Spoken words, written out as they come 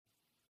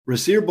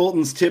Rasir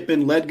Bolton's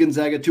tip-in led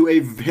Gonzaga to a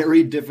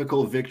very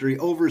difficult victory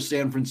over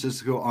San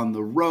Francisco on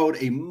the road,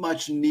 a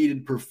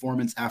much-needed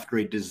performance after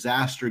a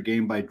disaster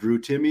game by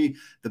Drew Timme.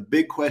 The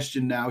big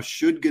question now,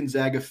 should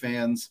Gonzaga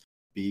fans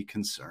be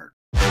concerned?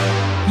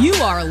 You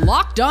are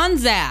Locked On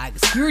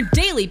Zags, your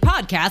daily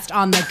podcast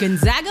on the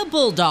Gonzaga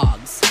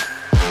Bulldogs.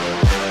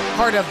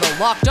 Part of the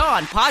Locked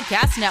On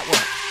Podcast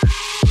Network,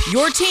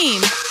 your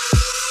team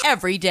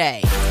every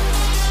day.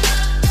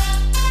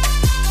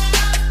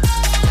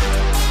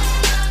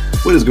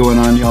 What is going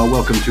on, y'all?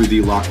 Welcome to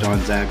the Locked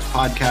On Zags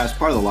podcast,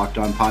 part of the Locked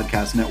On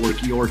Podcast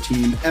Network, your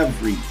team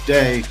every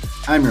day.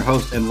 I'm your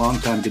host and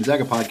longtime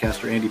Gonzaga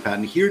podcaster, Andy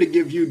Patton, here to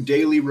give you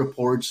daily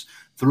reports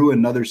through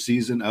another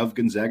season of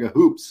Gonzaga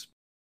Hoops.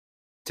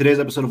 Today's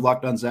episode of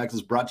Locked On Zags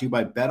is brought to you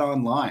by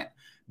BetOnline.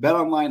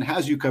 BetOnline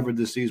has you covered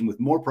this season with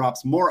more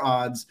props, more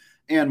odds,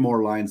 and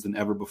more lines than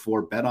ever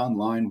before.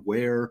 BetOnline,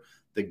 where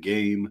the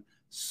game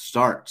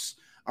starts.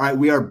 All right,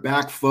 we are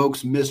back,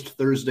 folks. Missed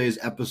Thursday's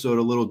episode,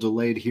 a little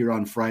delayed here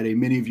on Friday.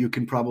 Many of you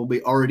can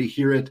probably already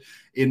hear it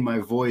in my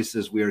voice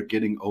as we are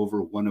getting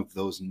over one of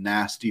those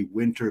nasty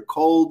winter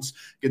colds.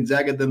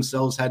 Gonzaga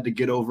themselves had to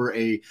get over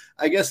I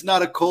guess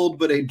not a cold,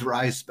 but a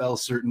dry spell,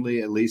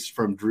 certainly, at least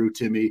from Drew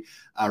Timme.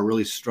 A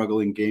really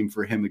struggling game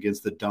for him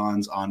against the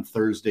Dons on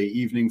Thursday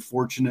evening.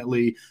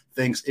 Fortunately,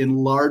 thanks in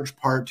large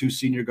part to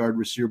senior guard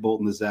Rasir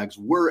Bolton, the Zags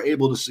were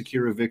able to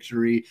secure a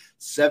victory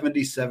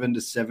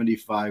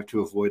 77-75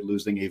 to avoid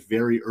losing a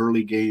very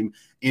early game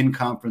in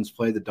conference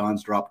play. The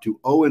Dons dropped to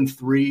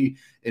 0-3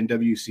 in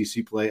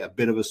WCC play, a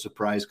bit of a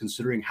surprise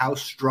considering how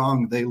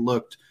strong they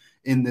looked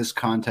in this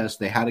contest.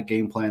 They had a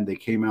game plan. They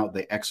came out.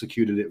 They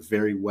executed it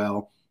very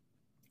well.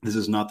 This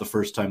is not the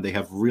first time they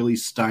have really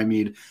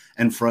stymied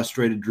and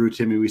frustrated Drew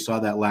Timme. We saw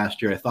that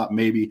last year. I thought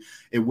maybe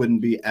it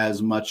wouldn't be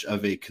as much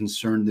of a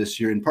concern this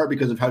year, in part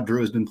because of how Drew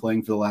has been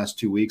playing for the last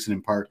 2 weeks, and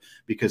in part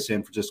because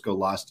San Francisco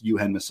lost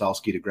Juhan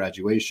Masalski to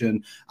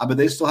graduation. But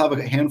they still have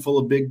a handful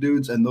of big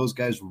dudes, and those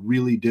guys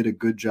really did a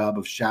good job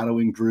of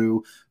shadowing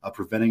Drew,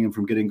 preventing him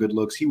from getting good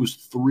looks. He was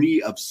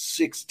 3 of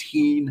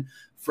 16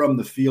 from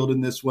the field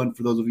in this one.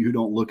 For those of you who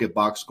don't look at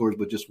box scores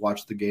but just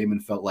watched the game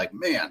and felt like,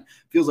 man,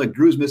 feels like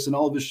Drew's missing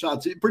all of his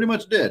shots. He pretty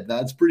much did.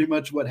 That's pretty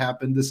much what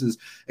happened. This is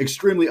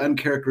extremely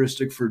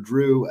uncharacteristic for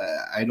Drew.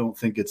 I don't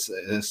think it's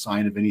a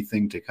sign of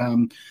anything to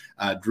come.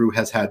 Drew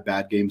has had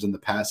bad games in the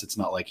past. It's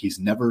not like he's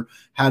never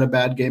had a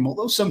bad game,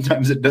 although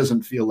sometimes it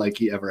doesn't feel like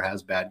he ever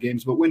has bad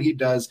games. But when he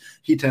does,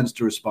 he tends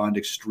to respond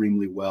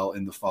extremely well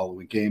in the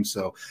following game.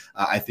 So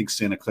I think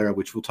Santa Clara,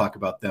 which we'll talk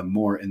about them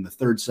more in the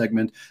third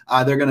segment,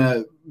 they're going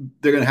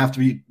to have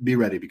to be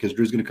ready, because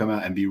Drew's going to come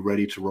out and be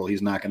ready to roll.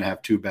 He's not going to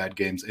have 2 bad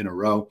games in a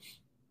row.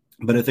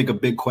 But I think a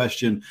big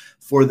question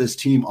for this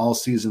team all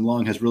season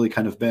long has really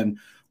kind of been,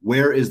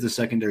 where is the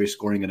secondary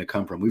scoring going to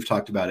come from? We've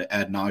talked about it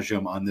ad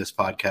nauseum on this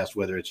podcast,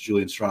 whether it's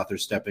Julian Strother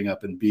stepping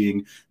up and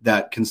being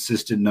that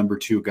consistent number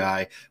 2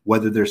 guy,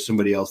 whether there's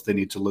somebody else they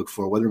need to look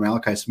for, whether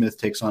Malachi Smith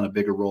takes on a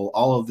bigger role,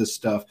 all of this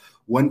stuff.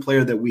 One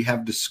player that we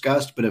have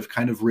discussed but have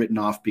kind of written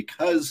off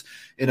because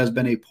it has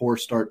been a poor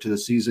start to the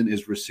season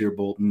is Rasir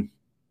Bolton.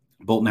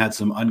 Bolton had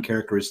some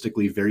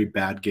uncharacteristically very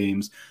bad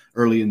games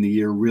early in the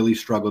year, really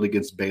struggled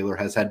against Baylor,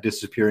 has had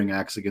disappearing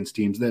acts against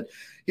teams that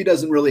he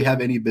doesn't really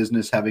have any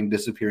business having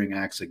disappearing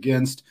acts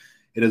against.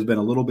 It has been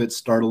a little bit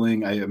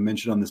startling. I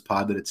mentioned on this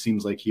pod that it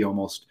seems like he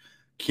almost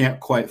can't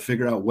quite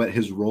figure out what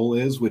his role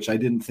is, which I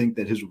didn't think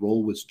that his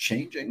role was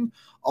changing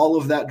all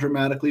of that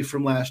dramatically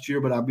from last year,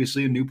 but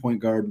obviously a new point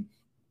guard.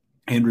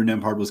 Andrew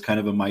Nembhard was kind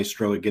of a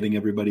maestro at getting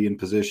everybody in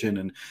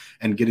position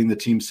and getting the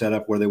team set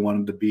up where they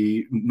wanted to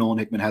be. Nolan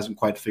Hickman hasn't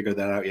quite figured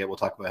that out yet. We'll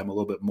talk about him a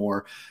little bit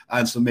more.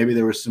 And so maybe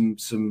there was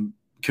some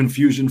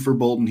confusion for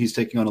Bolton. He's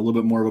taking on a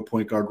little bit more of a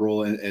point guard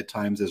role at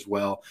times as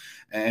well.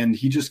 And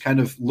he just kind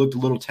of looked a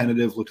little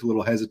tentative, looked a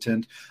little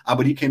hesitant.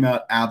 But he came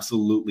out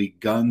absolutely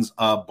guns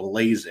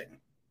blazing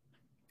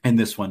in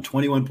this one.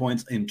 21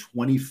 points in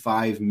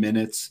 25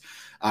 minutes.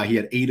 He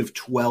had 8 of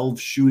 12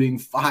 shooting,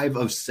 5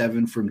 of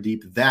 7 from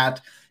deep.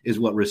 That is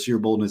what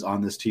Rasir Bolton is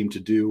on this team to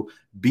do.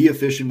 Be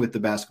efficient with the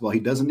basketball. He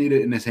doesn't need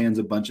it in his hands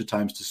a bunch of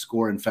times to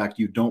score. In fact,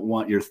 you don't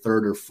want your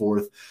third or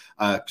fourth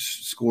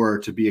scorer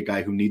to be a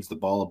guy who needs the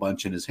ball a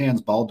bunch in his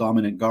hands.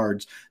 Ball-dominant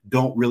guards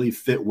don't really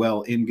fit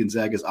well in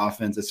Gonzaga's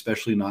offense,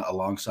 especially not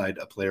alongside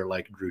a player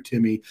like Drew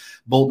Timme.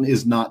 Bolton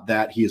is not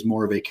that. He is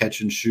more of a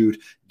catch-and-shoot,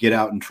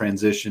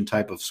 get-out-and-transition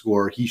type of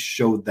scorer. He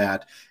showed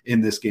that in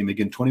this game.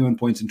 Again, 21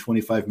 points in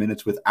 25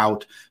 minutes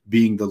without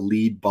being the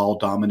lead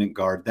ball-dominant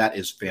guard. That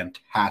is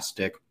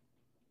fantastic.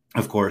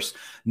 Of course,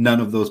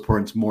 none of those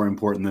points more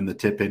important than the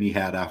tip-in he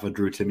had off a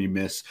Drew Timme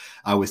miss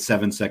with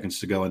 7 seconds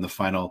to go in the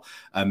final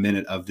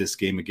minute of this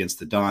game against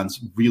the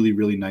Dons. Really,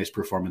 really nice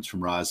performance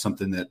from Raz,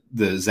 something that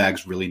the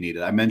Zags really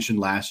needed. I mentioned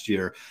last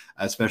year,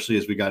 especially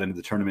as we got into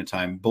the tournament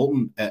time,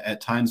 Bolton at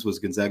times was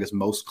Gonzaga's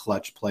most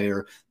clutch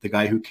player, the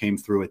guy who came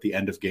through at the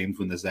end of games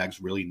when the Zags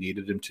really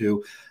needed him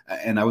to.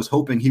 And I was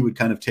hoping he would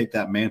kind of take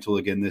that mantle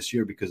again this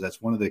year, because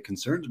that's one of the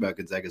concerns about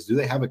Gonzaga is, do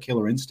they have a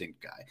killer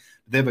instinct guy?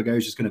 Do they have a guy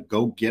who's just going to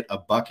go get a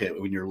bucket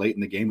when you're late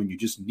in the game when you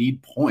just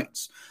need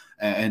points?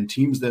 and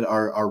teams that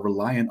are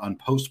reliant on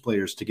post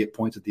players to get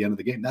points at the end of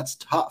the game. That's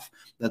tough.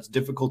 That's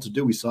difficult to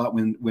do. We saw it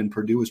when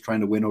Purdue was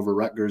trying to win over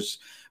Rutgers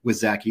with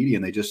Zach Edey,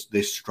 and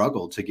they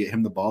struggled to get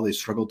him the ball. They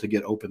struggled to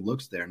get open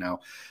looks there. Now,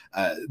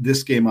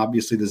 this game,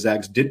 obviously, the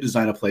Zags did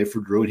design a play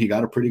for Drew, and he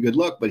got a pretty good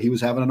look, but he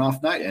was having an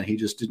off night, and he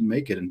just didn't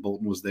make it. And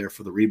Bolton was there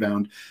for the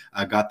rebound,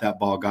 got that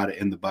ball, got it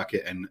in the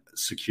bucket, and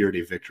secured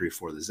a victory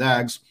for the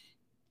Zags.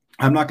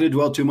 I'm not going to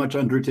dwell too much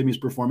on Drew Timme's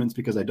performance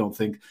because I don't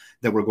think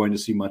that we're going to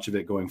see much of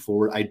it going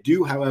forward. I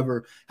do,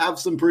 however, have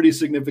some pretty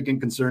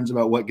significant concerns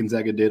about what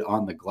Gonzaga did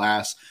on the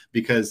glass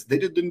because they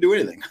didn't do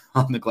anything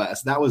on the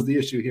glass. That was the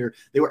issue here.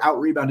 They were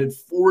out-rebounded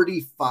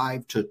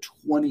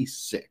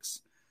 45-26.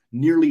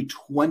 Nearly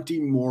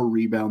 20 more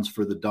rebounds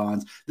for the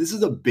Dons. This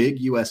is a big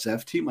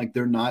USF team. Like,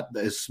 they're not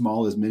as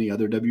small as many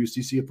other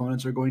WCC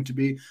opponents are going to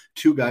be.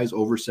 Two guys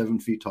over 7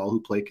 feet tall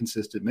who play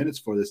consistent minutes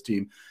for this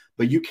team.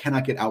 But you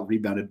cannot get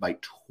out-rebounded by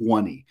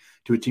 20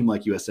 to a team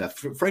like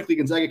USF. Frankly,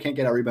 Gonzaga can't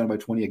get out-rebounded by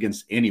 20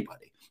 against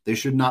anybody. They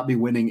should not be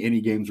winning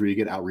any games where you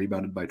get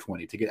out-rebounded by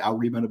 20. To get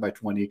out-rebounded by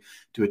 20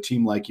 to a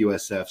team like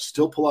USF,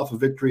 still pull off a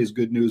victory is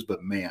good news,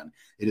 but man,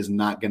 it is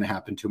not going to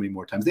happen too many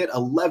more times. They had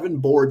 11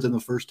 boards in the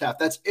first half.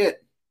 That's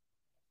it.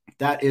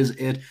 That is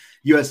it.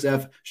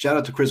 USF, shout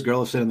out to Chris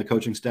Gerlofson and the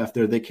coaching staff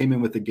there. They came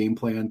in with a game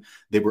plan.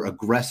 They were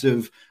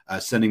aggressive,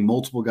 sending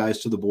multiple guys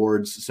to the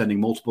boards, sending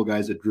multiple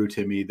guys at Drew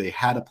Timme. They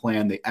had a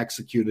plan. They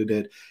executed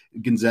it.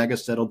 Gonzaga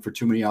settled for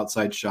too many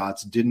outside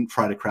shots, didn't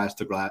try to crash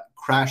the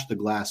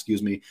glass,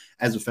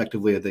 as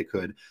effectively as they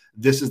could.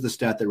 This is the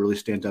stat that really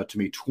stands out to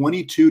me.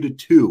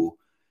 22-2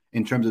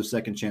 in terms of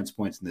second chance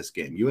points in this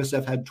game.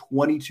 USF had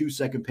 22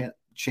 second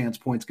chance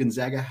points.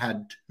 Gonzaga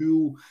had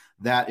 2.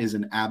 That is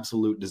an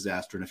absolute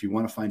disaster. And if you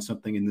want to find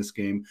something in this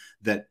game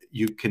that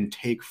you can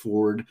take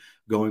forward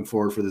going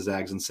forward for the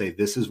Zags and say,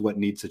 this is what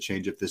needs to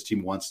change if this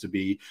team wants to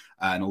be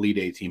an Elite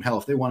Eight team. Hell,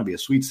 if they want to be a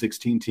Sweet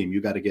 16 team,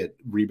 you got to get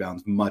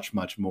rebounds much,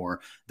 much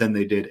more than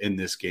they did in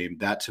this game.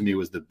 That to me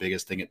was the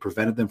biggest thing. It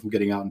prevented them from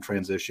getting out in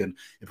transition.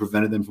 It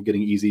prevented them from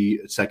getting easy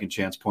second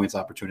chance points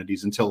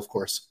opportunities until, of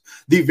course,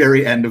 the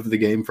very end of the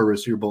game for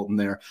Rasir Bolton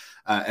there.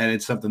 And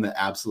it's something that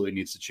absolutely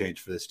needs to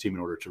change for this team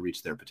in order to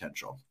reach their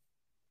potential.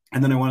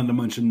 And then I wanted to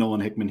mention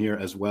Nolan Hickman here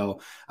as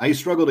well. He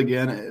struggled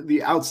again.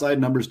 The outside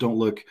numbers don't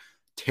look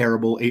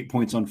terrible. 8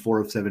 points on 4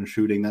 of 7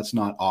 shooting. That's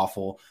not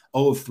awful.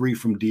 0 of 3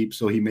 from deep.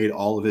 So he made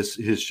all of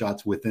his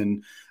shots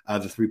within the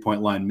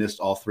 3-point line,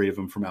 missed all 3 of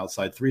them from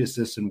outside. 3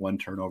 assists and 1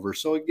 turnover.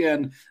 So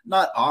again,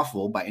 not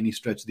awful by any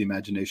stretch of the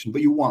imagination,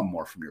 but you want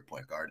more from your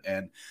point guard.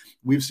 And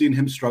we've seen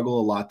him struggle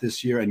a lot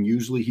this year. And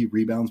usually he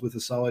rebounds with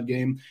a solid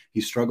game.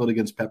 He struggled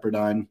against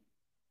Pepperdine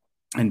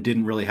and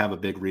didn't really have a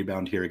big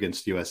rebound here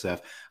against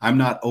USF. I'm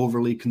not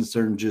overly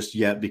concerned just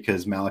yet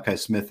because Malachi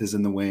Smith is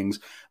in the wings,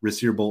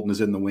 Rasir Bolton is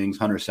in the wings,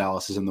 Hunter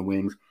Salas is in the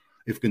wings.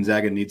 If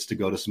Gonzaga needs to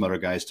go to some other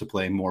guys to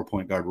play more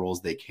point guard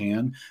roles, they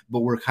can. But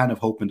we're kind of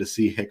hoping to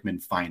see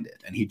Hickman find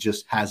it, and he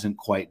just hasn't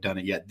quite done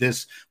it yet.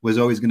 This was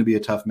always going to be a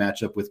tough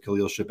matchup with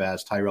Khalil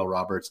Shabazz, Tyrell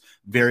Roberts,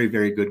 very,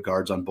 very good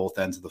guards on both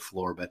ends of the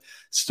floor, but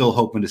still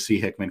hoping to see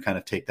Hickman kind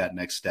of take that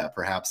next step.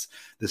 Perhaps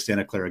the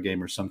Santa Clara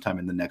game or sometime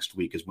in the next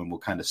week is when we'll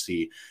kind of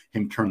see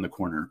him turn the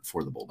corner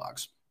for the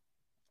Bulldogs.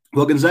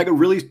 Well, Gonzaga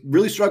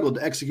really struggled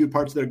to execute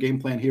parts of their game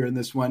plan here in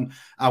this one.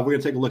 We're going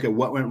to take a look at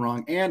what went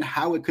wrong and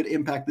how it could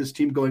impact this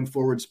team going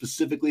forward,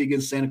 specifically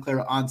against Santa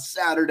Clara on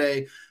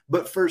Saturday.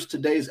 But first,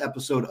 today's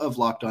episode of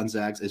Locked On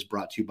Zags is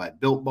brought to you by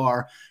Built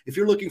Bar. If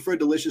you're looking for a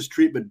delicious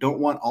treat but don't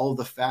want all of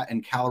the fat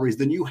and calories,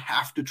 then you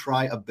have to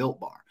try a Built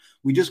Bar.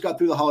 We just got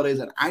through the holidays,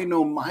 and I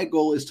know my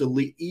goal is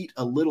to eat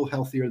a little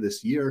healthier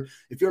this year.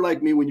 If you're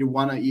like me, when you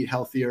want to eat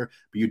healthier,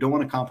 but you don't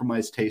want to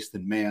compromise taste,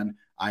 then man,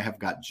 I have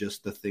got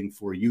just the thing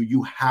for you.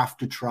 You have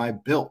to try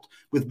Built.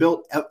 With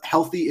Built,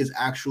 healthy is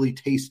actually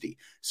tasty.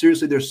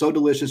 Seriously, they're so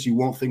delicious, you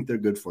won't think they're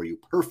good for you.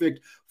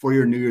 Perfect for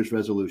your New Year's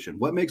resolution.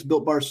 What makes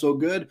Built Bars so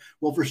good?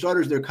 Well, for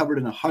starters, they're covered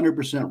in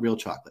 100% real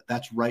chocolate.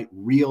 That's right,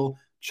 real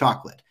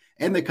chocolate.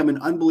 And they come in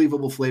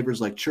unbelievable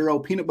flavors like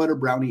churro, peanut butter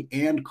brownie,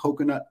 and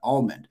coconut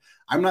almond.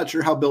 I'm not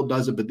sure how Built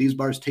does it, but these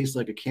bars taste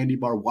like a candy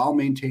bar while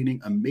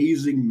maintaining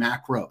amazing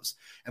macros.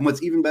 And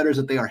what's even better is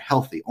that they are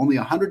healthy. Only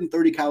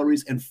 130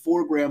 calories and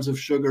 4 grams of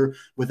sugar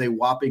with a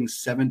whopping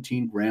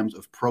 17 grams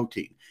of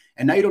protein.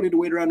 And now you don't need to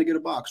wait around to get a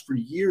box. For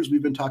years,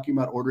 we've been talking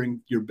about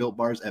ordering your Built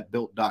Bars at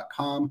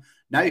Built.com.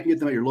 Now you can get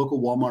them at your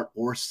local Walmart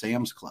or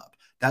Sam's Club.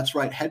 That's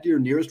right. Head to your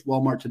nearest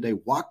Walmart today,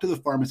 walk to the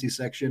pharmacy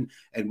section,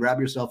 and grab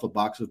yourself a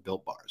box of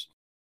Built Bars.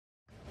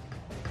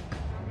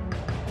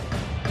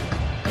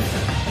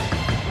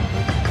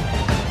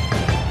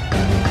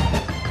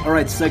 All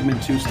right,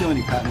 segment 2, still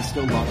Andy Patton,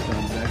 still Locked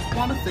On Zags. I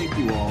want to thank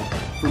you all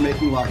for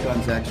making Locked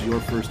On Zags your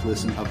first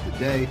listen of the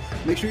day.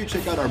 Make sure you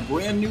check out our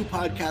brand new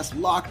podcast,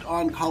 Locked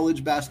On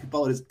College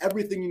Basketball. It is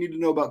everything you need to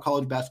know about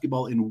college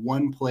basketball in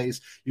one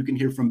place. You can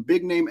hear from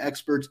big name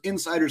experts,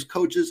 insiders,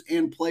 coaches,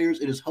 and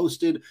players. It is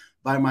hosted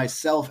by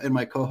myself and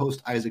my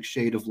co-host Isaac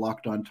Shade of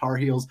Locked On Tar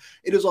Heels.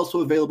 It is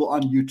also available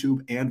on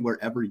YouTube and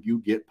wherever you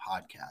get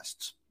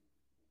podcasts.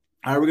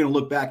 All right, we're going to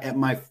look back at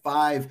my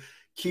 5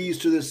 keys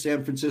to this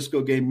San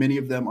Francisco game, many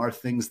of them are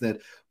things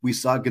that we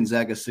saw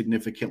Gonzaga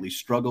significantly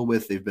struggle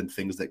with. They've been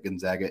things that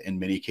Gonzaga in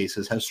many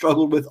cases has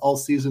struggled with all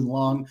season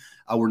long.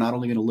 We're not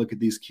only going to look at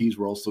these keys,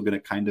 we're also going to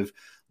kind of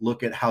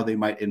look at how they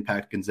might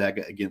impact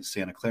Gonzaga against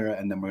Santa Clara.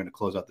 And then we're going to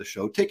close out the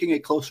show taking a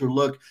closer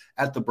look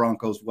at the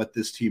Broncos, what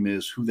this team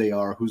is, who they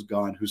are, who's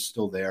gone, who's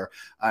still there,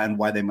 and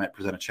why they might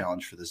present a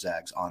challenge for the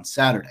Zags on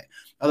Saturday.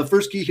 The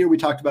first key here, we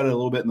talked about it a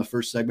little bit in the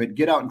first segment,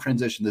 get out and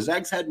transition. The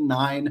Zags had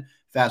 9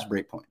 fast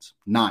break points,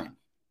 9.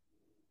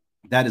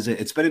 That is it.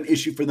 It's been an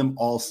issue for them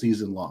all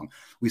season long.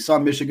 We saw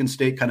Michigan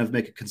State kind of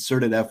make a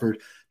concerted effort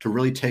to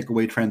really take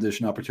away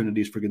transition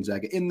opportunities for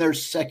Gonzaga in their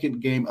second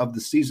game of the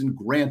season.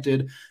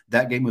 Granted,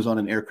 that game was on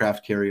an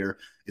aircraft carrier.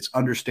 It's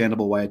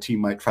understandable why a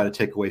team might try to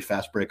take away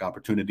fast break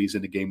opportunities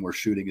in a game where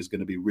shooting is going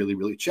to be really,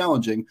 really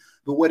challenging.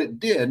 But what it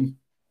did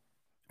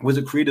was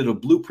it created a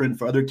blueprint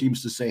for other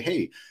teams to say,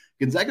 hey,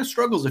 Gonzaga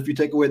struggles if you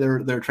take away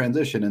their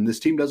transition. And this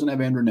team doesn't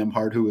have Andrew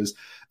Nembhard, who is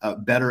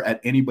better at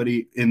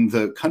anybody in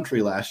the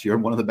country last year,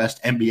 one of the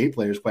best NBA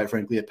players, quite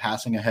frankly, at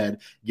passing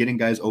ahead, getting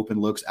guys open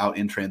looks out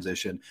in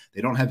transition.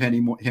 They don't have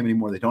him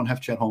anymore. They don't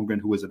have Chet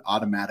Holmgren, who was an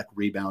automatic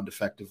rebound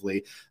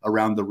effectively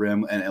around the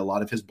rim, and a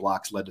lot of his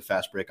blocks led to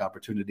fast break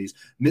opportunities.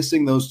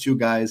 Missing those two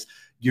guys,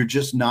 you're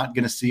just not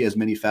going to see as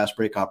many fast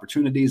break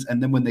opportunities.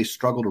 And then when they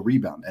struggle to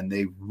rebound, and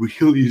they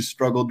really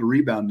struggled to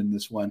rebound in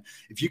this one,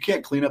 if you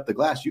can't clean up the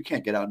glass, you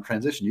can't get out in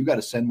transition. You got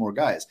to send more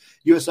guys.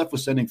 USF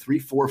was sending 3,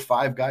 4,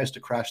 5 guys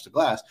to crash the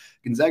glass.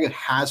 Gonzaga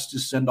has to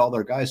send all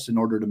their guys in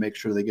order to make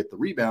sure they get the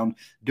rebound.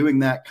 Doing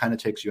that kind of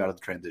takes you out of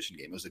the transition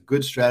game. It was a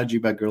good strategy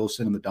by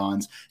Gurleson and the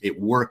Dons. It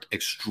worked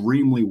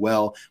extremely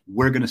well.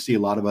 We're going to see a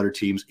lot of other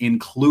teams,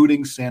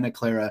 including Santa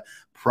Clara,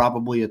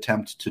 probably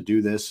attempt to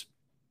do this.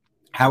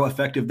 How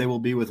effective they will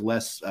be with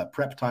less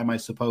prep time, I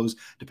suppose,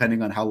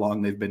 depending on how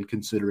long they've been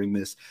considering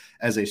this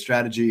as a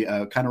strategy,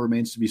 kind of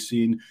remains to be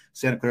seen.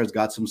 Santa Clara's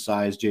got some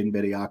size. Jaden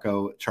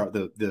Bediako,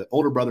 the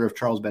older brother of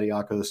Charles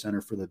Bediako, the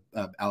center for the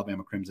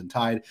Alabama Crimson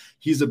Tide.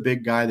 He's a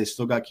big guy. They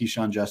still got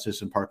Keyshawn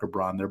Justice and Parker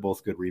Braun. They're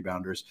both good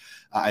rebounders.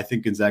 I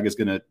think Gonzaga is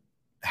going to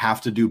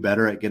have to do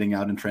better at getting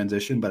out in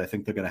transition, but I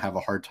think they're going to have a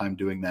hard time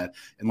doing that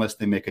unless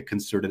they make a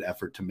concerted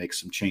effort to make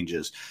some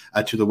changes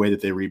to the way that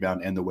they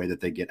rebound and the way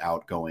that they get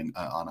out going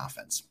on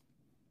offense.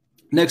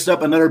 Next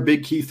up, another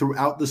big key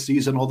throughout the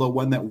season, although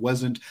one that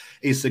wasn't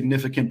a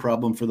significant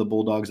problem for the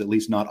Bulldogs, at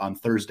least not on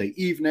Thursday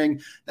evening,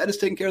 that is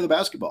taking care of the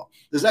basketball.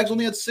 The Zags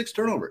only had 6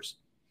 turnovers.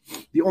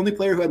 The only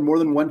player who had more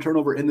than 1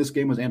 turnover in this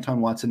game was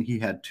Anton Watson. He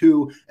had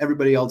 2.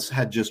 Everybody else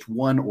had just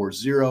 1 or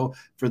 0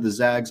 for the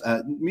Zags.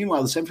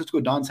 Meanwhile, the San Francisco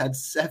Dons had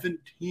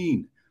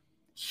 17.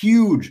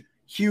 Huge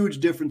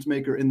difference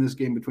maker in this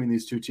game between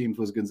these two teams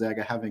was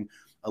Gonzaga having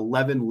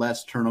 11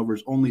 less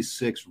turnovers, only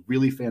 6.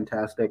 Really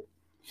fantastic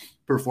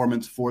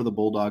performance for the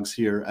Bulldogs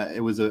here.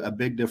 It was a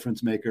big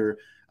difference maker.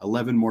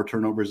 11 more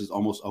turnovers is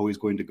almost always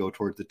going to go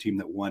towards the team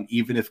that won,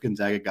 even if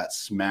Gonzaga got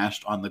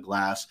smashed on the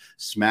glass,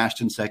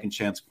 smashed in second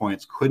chance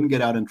points, couldn't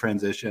get out in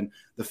transition.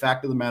 The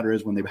fact of the matter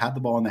is when they had the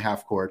ball in the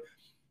half court,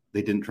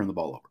 they didn't turn the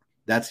ball over.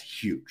 That's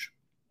huge.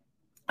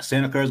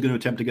 Santa Clara is going to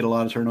attempt to get a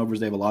lot of turnovers.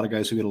 They have a lot of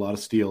guys who get a lot of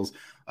steals.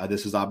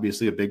 This is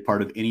obviously a big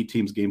part of any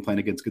team's game plan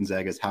against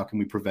Gonzaga is how can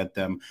we prevent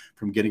them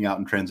from getting out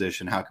in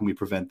transition? How can we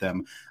prevent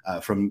them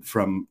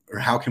or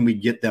how can we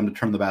get them to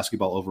turn the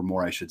basketball over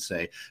more, I should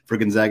say. For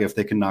Gonzaga, if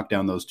they can knock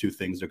down those 2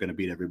 things, they're going to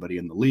beat everybody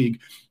in the league.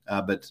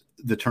 But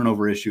the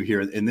turnover issue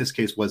here, in this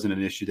case, wasn't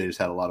an issue. They just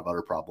had a lot of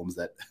other problems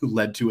that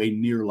led to a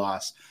near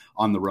loss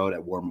on the road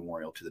at War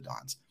Memorial to the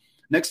Dons.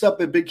 Next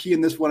up, a big key in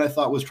this one I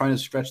thought was trying to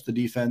stretch the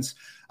defense,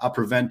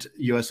 prevent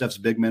USF's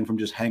big men from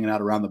just hanging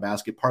out around the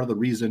basket. Part of the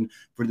reason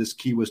for this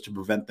key was to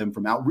prevent them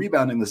from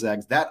out-rebounding the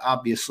Zags. That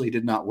obviously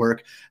did not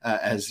work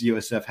as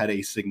USF had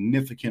a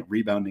significant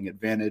rebounding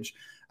advantage.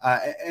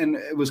 And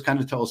it was kind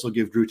of to also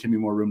give Drew Timme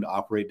more room to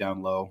operate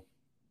down low.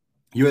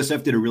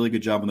 USF did a really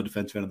good job on the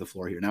defensive end of the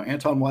floor here. Now,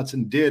 Anton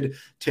Watson did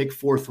take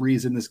 4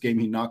 threes in this game.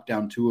 He knocked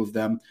down 2 of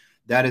them.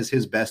 That is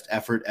his best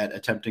effort at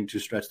attempting to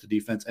stretch the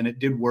defense, and it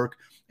did work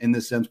in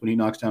this sense. When he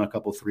knocks down a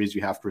couple threes,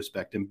 you have to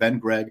respect him. Ben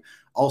Gregg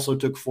also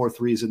took 4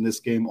 threes in this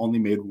game, only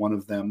made 1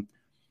 of them.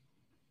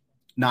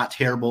 Not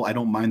terrible. I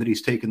don't mind that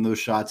he's taken those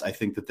shots. I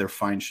think that they're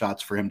fine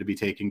shots for him to be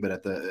taking, but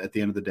at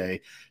the end of the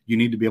day, you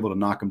need to be able to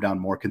knock him down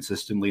more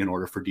consistently in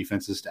order for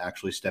defenses to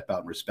actually step out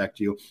and respect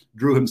you.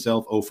 Drew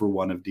himself 0 for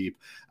 1 of deep.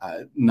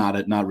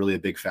 Not really a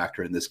big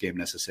factor in this game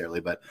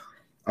necessarily, but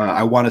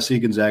I want to see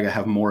Gonzaga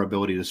have more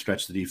ability to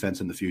stretch the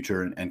defense in the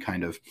future and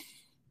kind of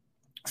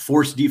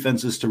force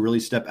defenses to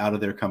really step out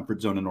of their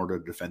comfort zone in order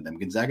to defend them.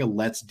 Gonzaga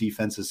lets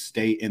defenses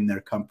stay in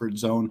their comfort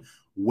zone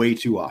way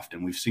too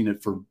often. We've seen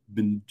it for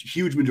the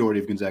huge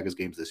majority of Gonzaga's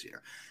games this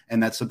year.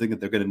 And that's something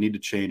that they're going to need to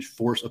change,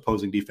 force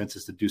opposing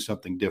defenses to do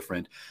something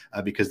different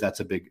because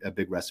that's a big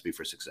recipe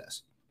for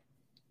success.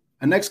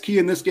 A next key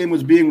in this game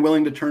was being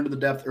willing to turn to the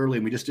depth early,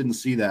 and we just didn't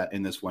see that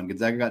in this one.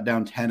 Gonzaga got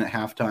down 10 at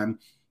halftime.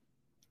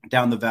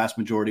 down the vast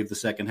majority of the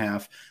second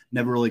half,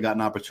 never really got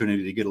an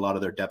opportunity to get a lot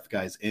of their depth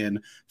guys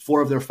in.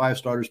 4 of their 5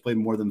 starters played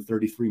more than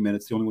 33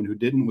 minutes. The only one who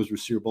didn't was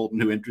Rasir Bolton,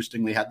 who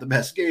interestingly had the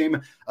best game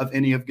of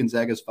any of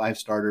Gonzaga's 5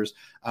 starters.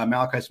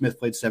 Malachi Smith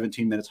played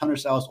 17 minutes. Hunter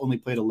Salas only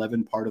played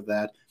 11. Part of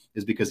that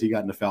is because he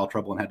got into foul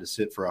trouble and had to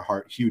sit for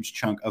a huge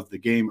chunk of the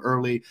game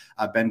early.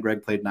 Ben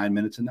Gregg played 9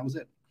 minutes, and that was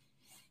it.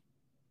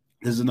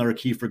 This is another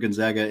key for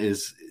Gonzaga,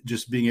 is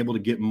just being able to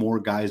get more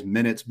guys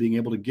minutes, being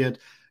able to get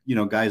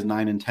guys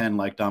 9 and 10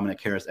 like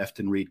Dominic Harris,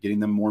 Efton Reed, getting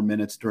them more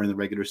minutes during the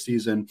regular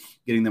season,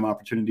 getting them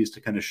opportunities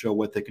to kind of show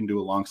what they can do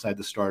alongside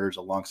the starters,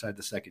 alongside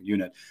the second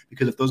unit.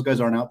 Because if those guys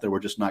aren't out there, we're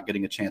just not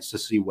getting a chance to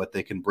see what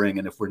they can bring.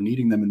 And if we're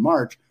needing them in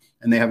March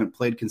and they haven't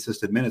played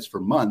consistent minutes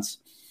for months,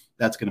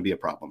 that's going to be a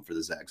problem for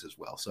the Zags as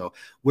well. So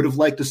would have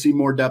liked to see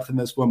more depth in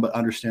this one, but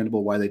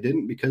understandable why they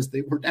didn't, because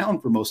they were down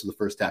for most of the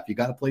first half. You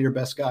got to play your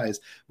best guys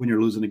when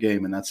you're losing a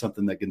game, and that's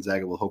something that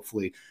Gonzaga will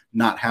hopefully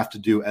not have to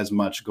do as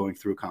much going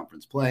through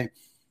conference play.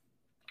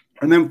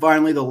 And then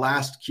finally, the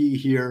last key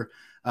here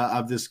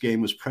of this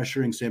game was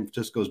pressuring San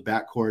Francisco's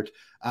backcourt.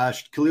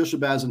 Khalil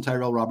Shabazz and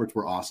Tyrell Roberts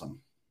were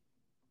awesome.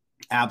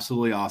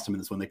 Absolutely awesome in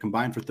this one. They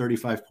combined for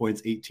 35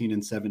 points, 18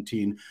 and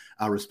 17,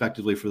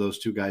 respectively, for those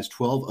two guys.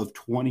 12 of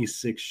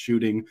 26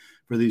 shooting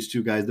for these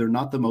two guys. They're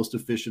not the most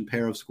efficient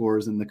pair of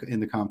scorers in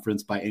the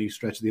conference by any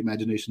stretch of the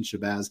imagination.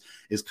 Shabazz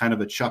is kind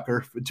of a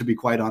chucker, to be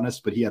quite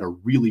honest, but he had a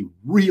really,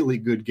 really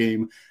good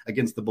game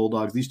against the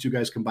Bulldogs. These two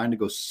guys combined to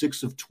go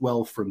 6 of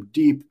 12 from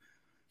deep.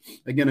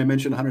 Again, I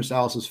mentioned Hunter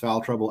Salas' foul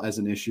trouble as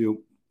an issue,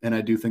 and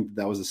I do think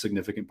that was a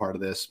significant part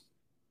of this.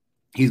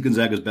 He's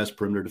Gonzaga's best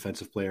perimeter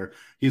defensive player.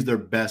 He's their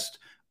best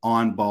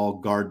on-ball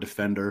guard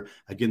defender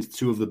against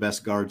 2 of the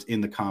best guards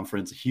in the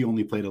conference. He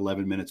only played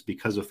 11 minutes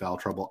because of foul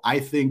trouble. I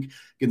think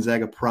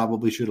Gonzaga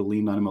probably should have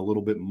leaned on him a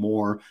little bit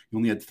more. He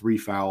only had 3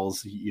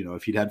 fouls.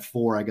 If he'd had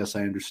 4, I guess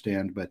I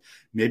understand, but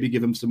maybe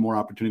give him some more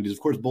opportunities.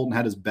 Of course, Bolton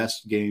had his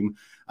best game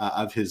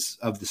of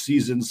the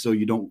season, so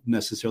you don't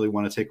necessarily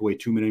want to take away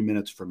too many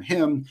minutes from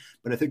him,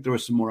 but I think there were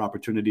some more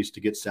opportunities to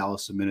get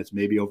Salas some minutes,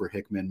 maybe over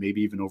Hickman,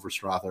 maybe even over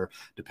Strother,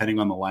 depending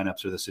on the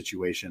lineups or the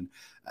situation,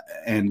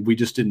 and we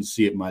just didn't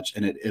see it much,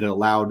 and it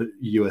allowed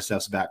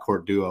USF's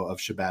backcourt duo of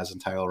Shabazz and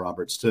Tyrell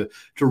Roberts to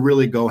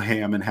really go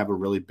ham and have a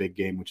really big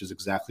game, which is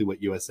exactly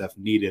what USF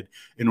needed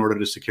in order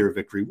to secure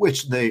victory,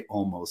 which they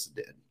almost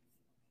did.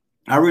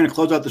 Now we're going to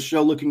close out the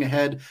show looking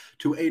ahead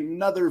to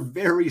another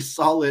very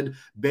solid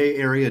Bay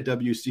Area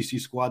WCC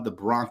squad, the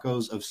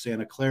Broncos of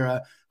Santa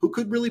Clara, who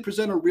could really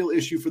present a real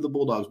issue for the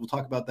Bulldogs. We'll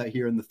talk about that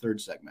here in the third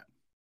segment.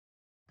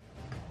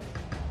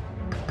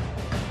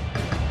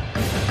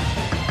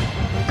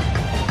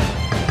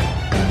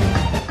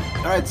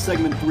 All right,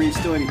 segment 3,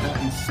 still Andy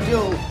Patton,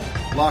 still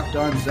Locked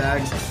On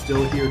Zags,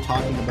 still here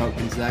talking about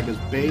Gonzaga's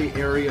Bay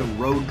Area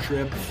road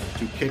trip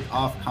to kick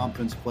off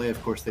conference play.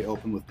 Of course, they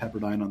open with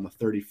Pepperdine on the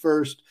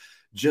 31st.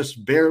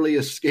 Just barely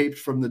escaped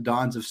from the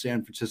Dons of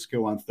San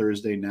Francisco on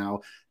Thursday.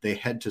 Now they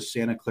head to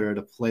Santa Clara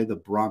to play the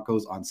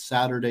Broncos on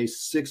Saturday,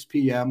 6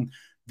 p.m.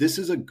 This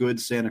is a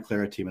good Santa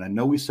Clara team, and I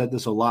know we said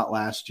this a lot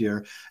last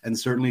year, and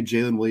certainly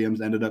Jalen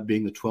Williams ended up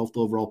being the 12th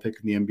overall pick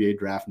in the NBA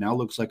draft. Now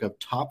looks like a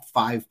top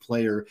 5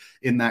 player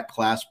in that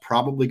class,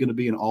 probably going to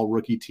be an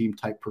all-rookie team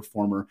type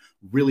performer.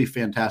 Really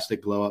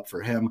fantastic glow up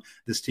for him.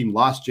 This team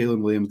lost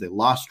Jalen Williams. They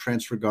lost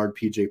transfer guard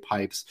PJ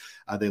Pipes.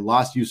 They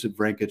lost Yusuf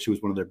Vrankic, who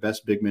was one of their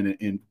best big men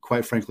in,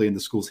 quite frankly, in the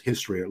school's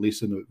history, or at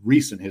least in the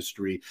recent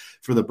history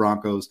for the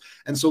Broncos.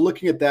 And so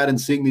looking at that and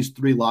seeing these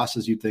 3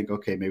 losses, you'd think,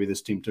 okay, maybe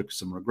this team took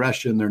some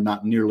regression. They're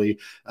not nearly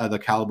the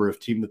caliber of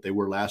team that they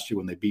were last year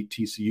when they beat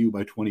TCU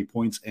by 20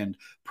 points and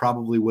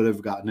probably would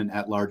have gotten an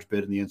at-large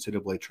bid in the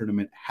NCAA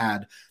tournament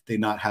had they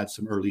not had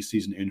some early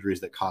season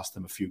injuries that cost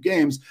them a few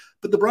games.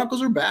 But the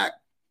Broncos are back.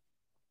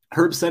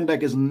 Herb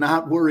Sendek is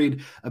not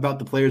worried about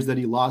the players that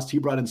he lost. He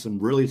brought in some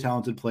really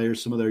talented players.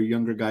 Some of their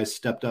younger guys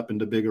stepped up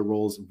into bigger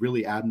roles,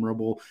 really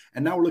admirable.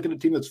 And now we're looking at a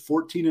team that's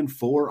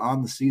 14-4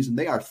 on the season.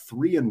 They are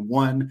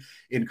 3-1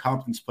 in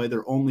conference play.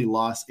 Their only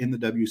loss in the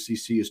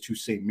WCC is to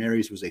St.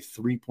 Mary's. It was a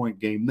 3-point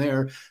game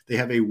there. They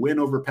have a win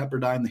over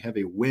Pepperdine. They have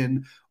a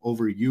win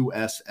over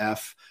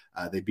USF.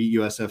 They beat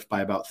USF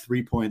by about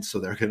 3 points, so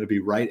they're going to be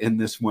right in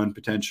this one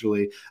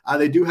potentially.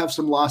 They do have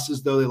some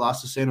losses, though. They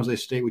lost to San Jose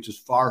State, which is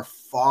far,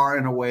 far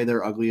and away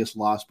their ugliest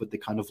loss, but the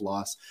kind of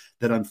loss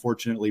that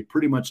unfortunately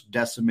pretty much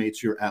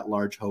decimates your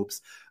at-large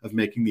hopes of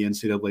making the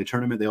NCAA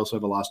tournament. They also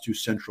have a loss to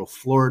Central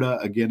Florida,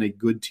 again, a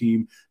good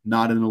team,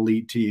 not an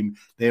elite team.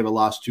 They have a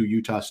loss to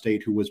Utah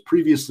State, who was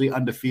previously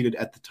undefeated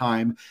at the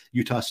time.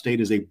 Utah State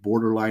is a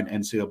borderline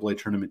NCAA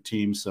tournament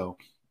team, so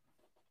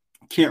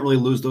can't really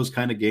lose those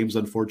kind of games,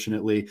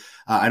 unfortunately.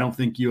 I don't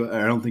think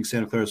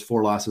Santa Clara's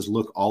 4 losses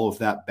look all of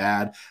that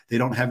bad. They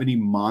don't have any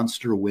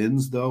monster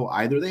wins, though,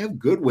 either. They have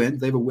good wins.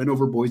 They have a win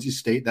over Boise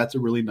State. That's a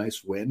really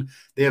nice win.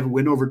 They have a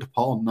win over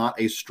DePaul, not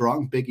a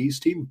strong Big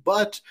East team,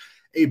 but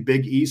a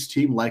Big East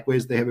team.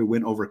 Likewise, they have a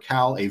win over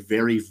Cal, a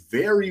very,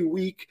 very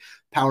weak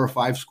Power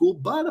 5 school,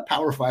 but a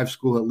Power 5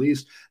 school at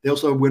least. They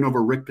also win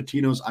over Rick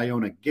Pitino's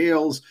Iona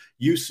Gales,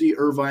 UC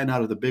Irvine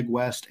out of the Big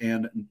West,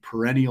 and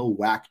perennial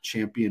WAC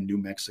champion New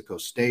Mexico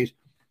State.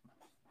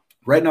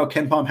 Right now,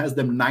 KenPom has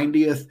them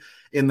 90th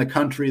in the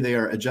country. They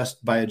are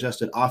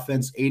adjusted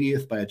offense,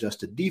 80th by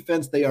adjusted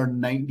defense. They are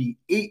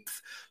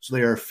 98th. So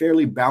they are a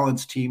fairly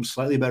balanced team,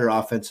 slightly better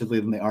offensively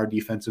than they are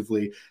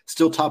defensively.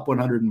 Still top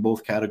 100 in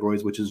both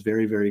categories, which is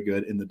very, very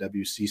good in the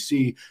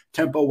WCC.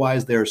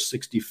 Tempo-wise, they are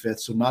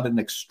 65th. So not an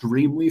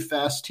extremely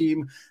fast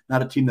team,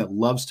 not a team that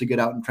loves to get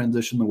out and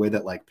transition the way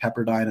that like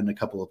Pepperdine and a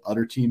couple of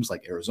other teams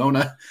like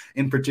Arizona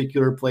in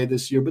particular play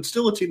this year, but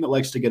still a team that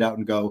likes to get out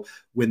and go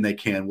when they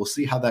can. We'll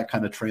see how that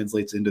kind of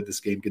translates into this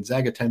game.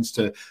 Gonzaga tends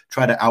to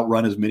try to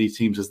outrun as many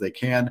teams as they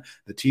can.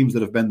 The teams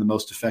that have been the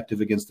most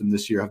effective against them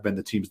this year have been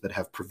the teams that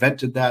have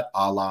prevented that,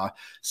 a la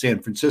San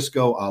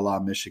Francisco, a la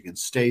Michigan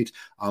State,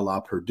 a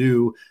la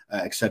Purdue,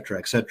 et cetera,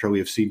 et cetera. We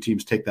have seen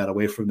teams take that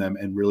away from them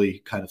and really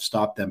kind of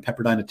stop them.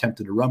 Pepperdine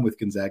attempted to run with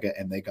Gonzaga,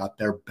 and they got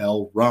their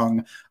bell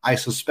rung. I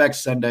suspect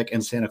Sendek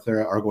and Santa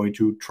Clara are going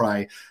to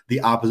try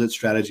the opposite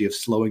strategy of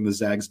slowing the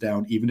Zags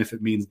down, even if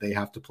it means they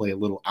have to play a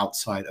little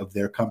outside of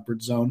their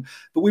comfort zone.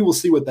 But we will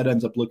see what that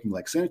ends up looking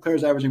like. Santa Clara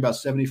is averaging about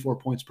 74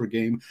 points per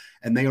game,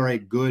 and they are a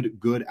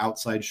good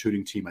outside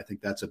shooting team. I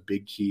think that's a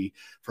big key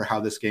for how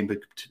this game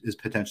is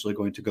potentially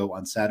going to go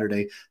on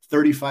Saturday.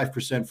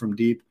 35% from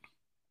deep.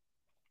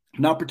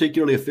 Not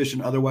particularly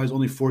efficient otherwise,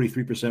 only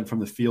 43% from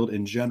the field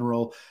in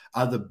general.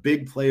 The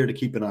big player to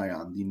keep an eye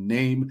on, the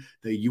name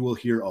that you will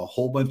hear a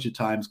whole bunch of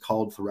times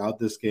called throughout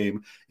this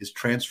game, is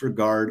transfer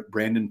guard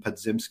Brandon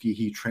Podziemski.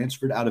 He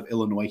transferred out of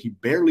Illinois. He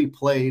barely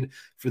played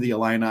for the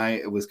Illini.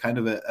 It was kind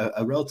of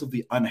a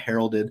relatively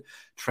unheralded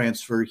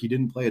transfer. He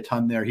didn't play a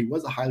ton there. He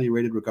was a highly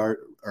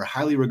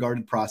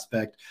regarded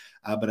prospect.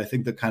 But I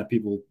think that kind of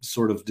people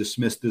sort of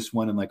dismissed this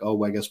one and like, oh,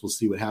 well, I guess we'll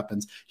see what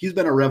happens. He's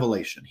been a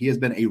revelation. He has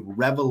been a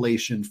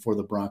revelation for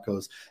the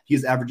Broncos.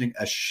 He's averaging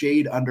a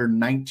shade under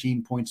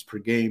 19 points per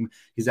game.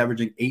 He's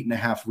averaging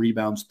 8.5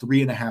 rebounds,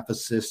 3.5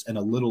 assists, and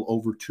a little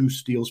over 2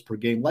 steals per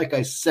game. Like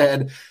I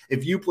said,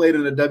 if you played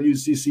in a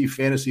WCC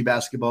fantasy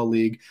basketball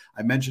league,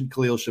 I mentioned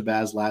Khalil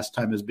Shabazz last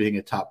time as being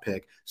a top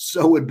pick.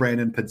 So would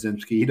Brandon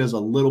Podziemski. He does a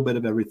little bit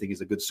of everything.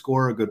 He's a good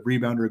scorer, a good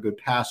rebounder, a good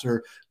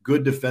passer,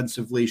 good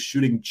defensively,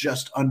 shooting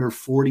just under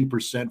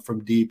 40%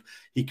 from deep.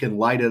 He can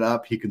light it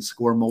up. He can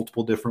score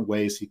multiple different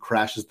ways. He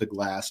crashes the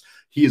glass.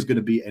 He is going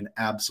to be an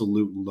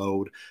absolute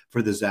load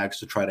for the Zags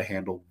to try to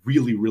handle.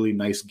 Really, really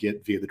nice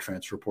get via the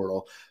transfer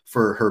portal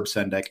for Herb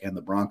Sendek and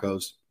the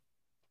Broncos.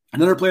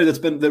 Another player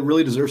that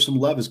really deserves some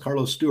love is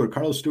Carlos Stewart.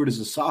 Carlos Stewart is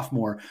a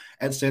sophomore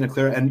at Santa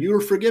Clara, and you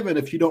are forgiven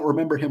if you don't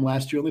remember him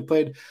last year. Only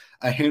played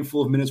a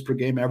handful of minutes per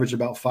game, averaged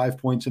about 5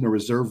 points in a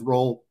reserve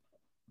role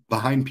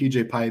behind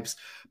PJ Pipes,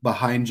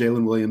 behind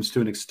Jalen Williams to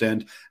an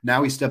extent.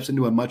 Now he steps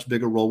into a much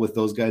bigger role with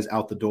those guys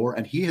out the door,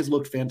 and he has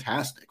looked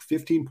fantastic.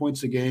 15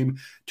 points a game,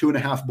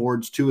 2.5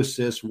 boards, 2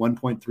 assists,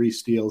 1.3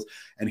 steals,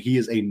 and he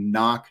is a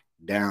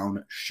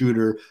knockdown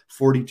shooter,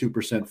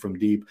 42% from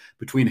deep.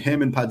 Between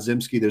him and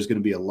Podziemski, there's going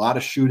to be a lot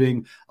of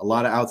shooting, a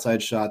lot of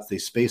outside shots. They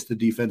space the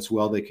defense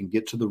well. They can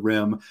get to the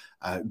rim.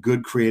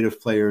 Good creative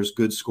players,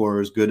 good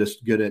scorers, good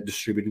at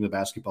distributing the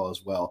basketball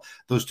as well.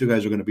 Those two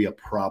guys are going to be a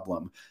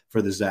problem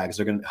for the Zags.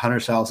 Hunter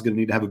Sallis is going to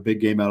need to have a big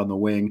game out on the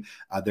wing.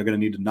 They're going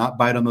to need to not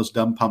bite on those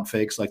dumb pump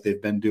fakes like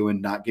they've been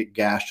doing, not get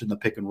gashed in the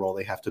pick and roll.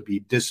 They have to be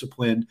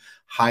disciplined,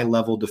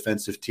 high-level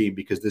defensive team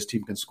because this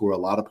team can score a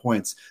lot of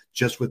points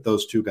just with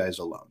those two guys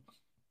alone.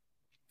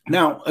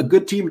 Now, a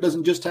good team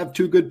doesn't just have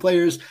 2 good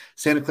players.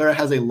 Santa Clara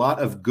has a lot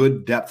of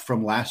good depth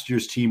from last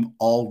year's team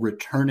all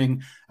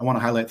returning. I want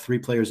to highlight 3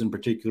 players in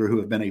particular who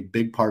have been a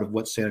big part of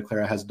what Santa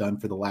Clara has done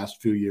for the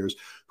last few years,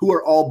 who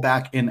are all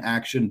back in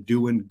action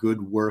doing good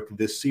work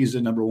this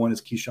season. Number 1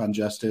 is Keyshawn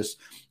Justice.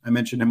 I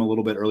mentioned him a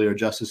little bit earlier.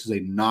 Justice is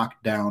a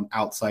knockdown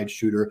outside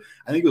shooter.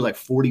 I think it was like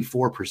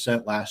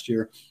 44% last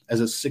year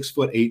as a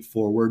 6'8"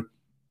 forward.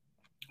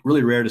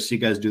 Really rare to see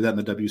guys do that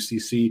in the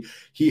WCC.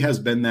 He has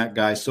been that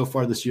guy. So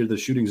far this year, the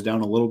shooting's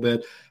down a little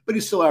bit, but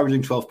he's still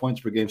averaging 12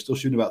 points per game, still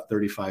shooting about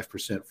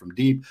 35% from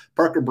deep.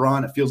 Parker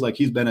Braun, it feels like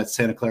he's been at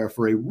Santa Clara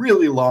for a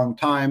really long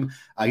time.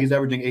 He's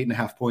averaging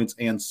 8.5 points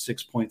and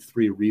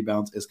 6.3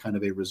 rebounds as kind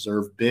of a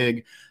reserve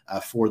big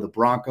for the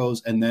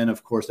Broncos. And then,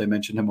 of course, I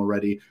mentioned him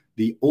already,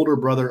 the older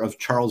brother of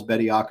Charles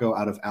Bediako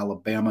out of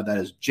Alabama. That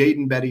is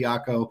Jaden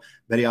Bediako.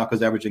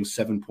 Bediako's averaging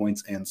 7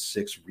 points and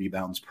 6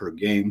 rebounds per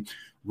game.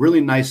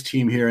 Really nice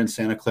team here in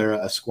Santa Clara,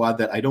 a squad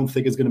that I don't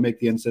think is going to make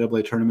the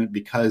NCAA tournament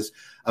because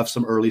of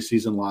some early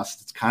season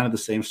losses. It's kind of the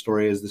same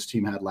story as this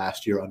team had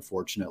last year,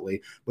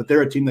 unfortunately. But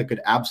they're a team that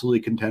could absolutely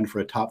contend for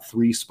a top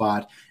 3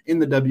 spot in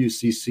the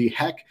WCC.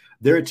 Heck,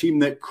 they're a team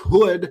that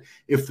could,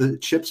 if the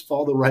chips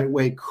fall the right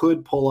way,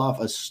 could pull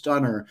off a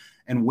stunner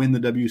and win the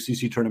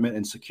WCC tournament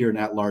and secure an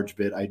at-large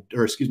bid,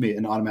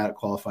 an automatic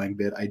qualifying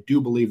bid. I do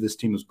believe this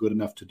team is good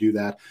enough to do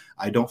that.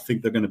 I don't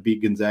think they're going to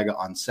beat Gonzaga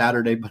on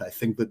Saturday, but I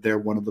think that they're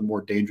one of the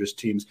more dangerous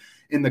teams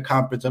in the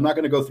conference. I'm not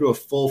going to go through a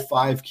full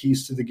 5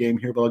 keys to the game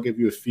here, but I'll give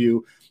you a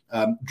few.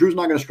 Drew's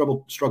not going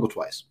to struggle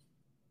twice.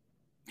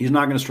 He's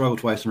not going to struggle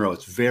twice in a row.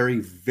 It's very,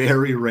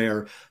 very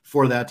rare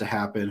for that to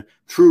happen.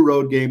 True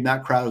road game,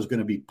 that crowd is going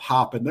to be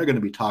popping. They're going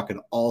to be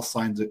talking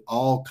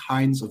all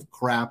kinds of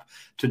crap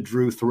to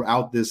Drew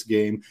throughout this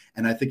game,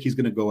 and I think he's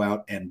going to go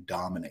out and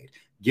dominate.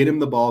 Get him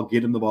the ball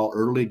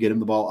early, get him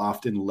the ball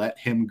often, let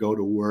him go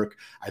to work.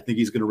 I think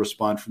he's going to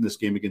respond from this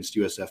game against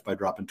USF by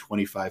dropping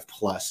 25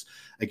 plus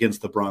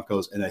against the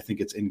Broncos, and I think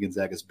it's in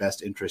Gonzaga's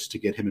best interest to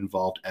get him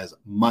involved as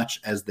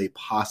much as they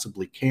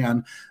possibly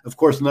can. Of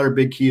course, another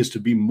big key is to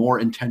be more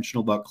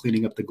intentional about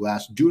cleaning up the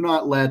glass. Do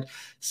not let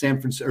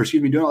Santa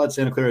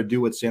Clara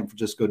do what San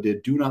Francisco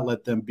did. Do not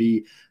let them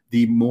be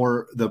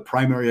the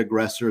primary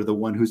aggressor, the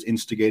one who's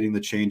instigating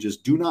the changes.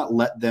 Do not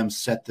let them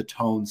set the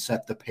tone,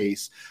 set the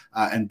pace,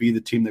 and be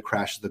the team that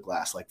crashes the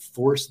glass. Like,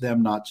 force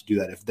them not to do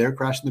that. If they're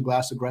crashing the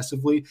glass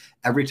aggressively,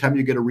 every time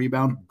you get a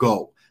rebound,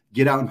 go.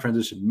 Get out in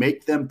transition.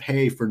 Make them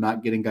pay for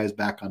not getting guys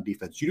back on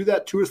defense. You do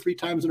that 2 or 3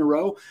 times in a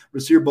row,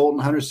 Rasir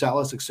Bolton, Hunter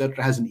Salas,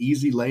 etc., has an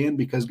easy lay-in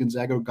because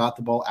Gonzaga got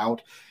the ball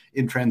out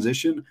in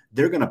transition,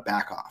 they're going to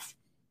back off.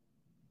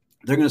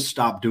 They're going to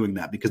stop doing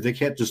that because they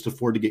can't just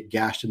afford to get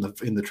gashed in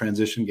the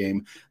transition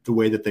game the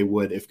way that they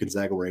would if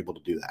Gonzaga were able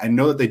to do that. I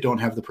know that they don't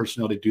have the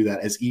personnel to do that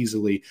as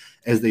easily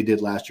as they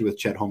did last year with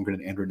Chet Holmgren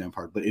and Andrew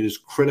Nembhard, but it is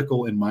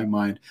critical in my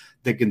mind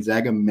that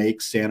Gonzaga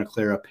makes Santa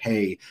Clara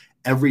pay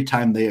every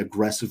time they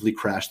aggressively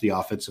crash the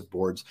offensive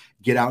boards.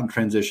 Get out in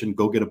transition,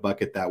 go get a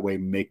bucket that way,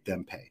 make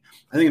them pay.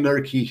 I think another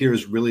key here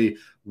is really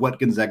what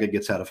Gonzaga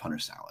gets out of Hunter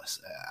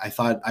Salas. I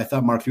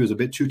thought Mark Few was a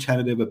bit too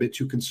tentative, a bit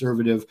too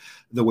conservative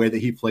the way that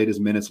he played his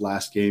minutes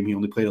last game. He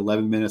only played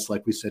 11 minutes,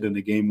 like we said, in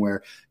a game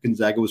where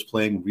Gonzaga was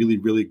playing really,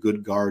 really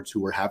good guards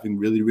who were having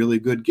really, really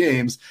good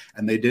games,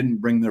 and they didn't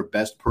bring their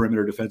best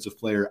perimeter defensive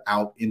player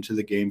out into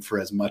the game for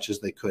as much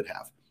as they could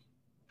have.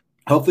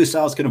 Hopefully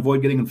Salas can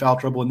avoid getting in foul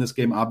trouble in this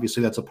game.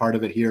 Obviously, that's a part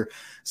of it here.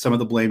 Some of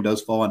the blame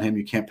does fall on him.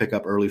 You can't pick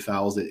up early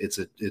fouls.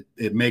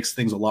 It makes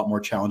things a lot more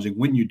challenging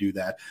when you do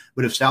that.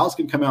 But if Salas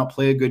can come out,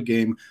 play a good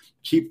game,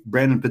 keep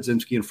Brandon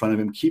Podzinski in front of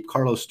him, keep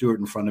Carlos Stewart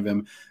in front of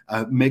him,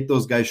 make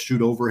those guys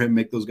shoot over him,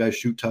 make those guys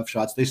shoot tough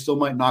shots. They still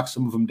might knock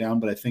some of them down,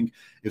 but I think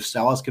if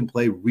Salas can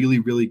play really,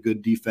 really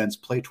good defense,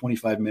 play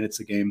 25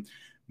 minutes a game,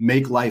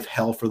 make life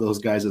hell for those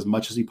guys as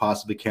much as he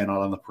possibly can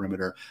out on the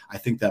perimeter, I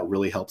think that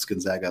really helps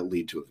Gonzaga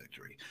lead to a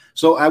victory.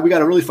 So we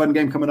got a really fun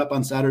game coming up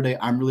on Saturday.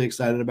 I'm really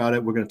excited about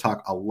it. We're going to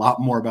talk a lot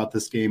more about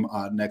this game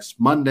next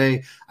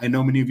Monday. I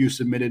know many of you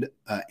submitted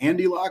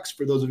Andy Locks.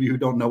 For those of you who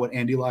don't know what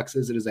Andy Locks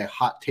is, it is a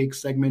hot take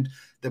segment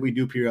that we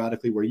do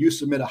periodically where you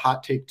submit a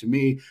hot take to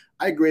me.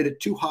 I grade it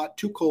too hot,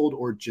 too cold,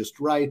 or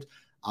just right,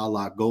 a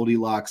la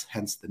Goldilocks,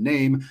 hence the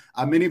name.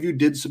 Many of you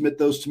did submit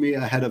those to me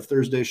ahead of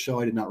Thursday's show.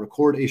 I did not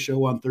record a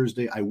show on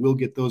Thursday. I will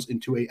get those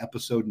into an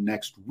episode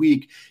next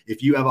week.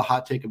 If you have a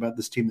hot take about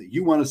this team that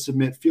you want to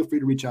submit, feel free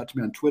to reach out to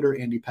me on Twitter,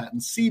 Andy Patton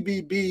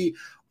CBB,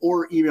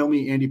 or email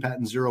me,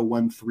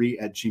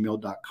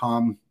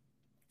 andypatton013@gmail.com.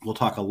 We'll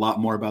talk a lot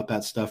more about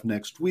that stuff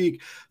next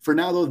week. For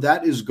now, though,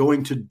 that is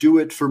going to do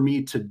it for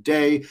me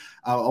today.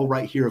 All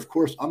right here, of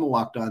course, on the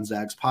Locked On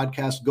Zags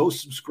podcast. Go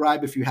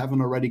subscribe if you haven't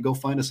already. Go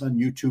find us on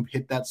YouTube.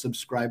 Hit that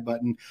subscribe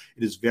button.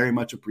 It is very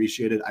much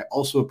appreciated. I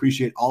also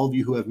appreciate all of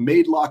you who have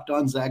made Locked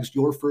On Zags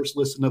your first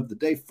listen of the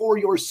day. For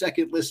your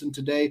second listen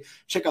today,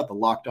 check out the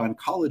Locked On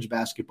College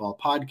Basketball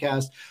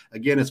podcast.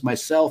 Again, it's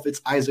myself. It's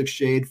Isaac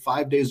Shade,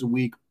 5 days a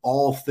week.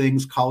 All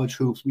things college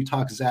hoops. We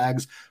talk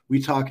Zags.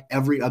 We talk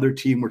every other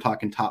team. We're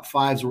talking top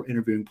fives. We're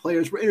interviewing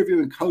players. We're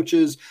interviewing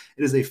coaches.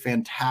 It is a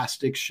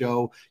fantastic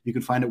show. You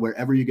can find it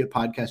wherever you get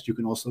podcasts. You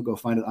can also go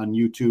find it on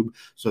YouTube.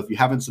 So if you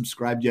haven't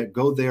subscribed yet,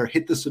 go there,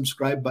 hit the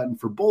subscribe button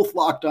for both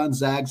Locked On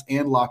Zags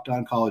and Locked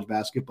On College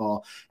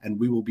Basketball, and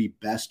we will be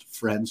best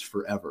friends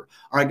forever.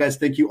 All right, guys,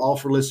 thank you all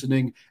for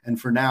listening.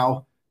 And for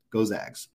now, go Zags.